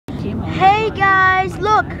Hey guys,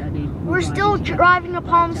 look, we're still driving to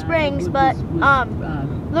Palm Springs, but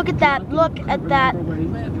look at that,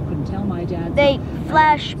 they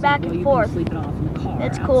flash back and forth.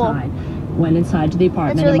 It's cool. Went inside to the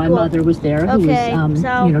apartment, really and my cool. mother was there, who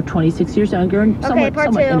was 26 years younger and somewhat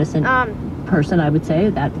innocent person, I would say,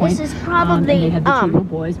 at that point. This is probably and they had the two little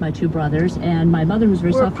boys, my two brothers, and my mother was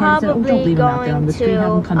very soft-hearted, said, "Oh, don't leave him out there on the street.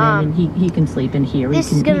 Have him come in, and he can sleep in here.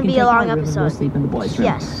 This is going to be a long episode. Go sleep in the boys' room."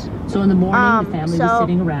 Yes. So in the morning, the family was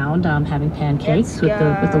sitting around having pancakes with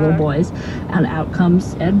the little boys, and out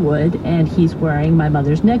comes Ed Wood, and he's wearing my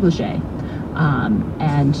mother's negligee.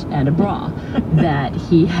 And a bra that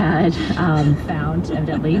he had found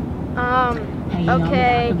evidently hanging on the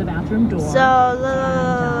back of the bathroom door. So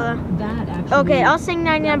okay, I'll sing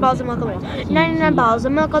 99 balls of milk on the wall. 99 balls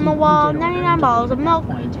of milk on the wall. 99 balls of milk.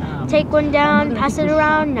 Take one down, pass it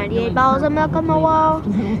around. 98 balls of milk on the wall.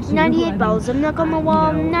 98 balls of milk on the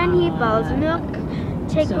wall. 98 balls of milk.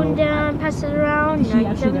 Take one down, pass it around.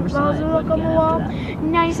 97 balls of milk on the wall.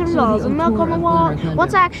 97 balls of milk on the wall.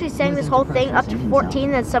 Once I actually sang this whole thing up to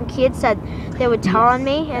 14, then some kids said they would tell on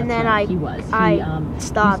me, and then I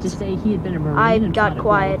stopped. I got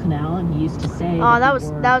quiet. Oh, that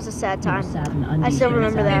was a sad time. I still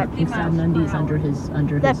remember that.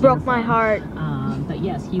 That broke my heart. But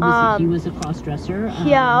yes, he was a cross-dresser.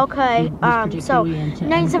 Yeah, okay. So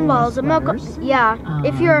 97 balls of milk. Yeah,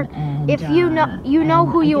 if you know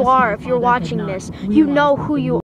who you are. If you're watching this, you know who you are.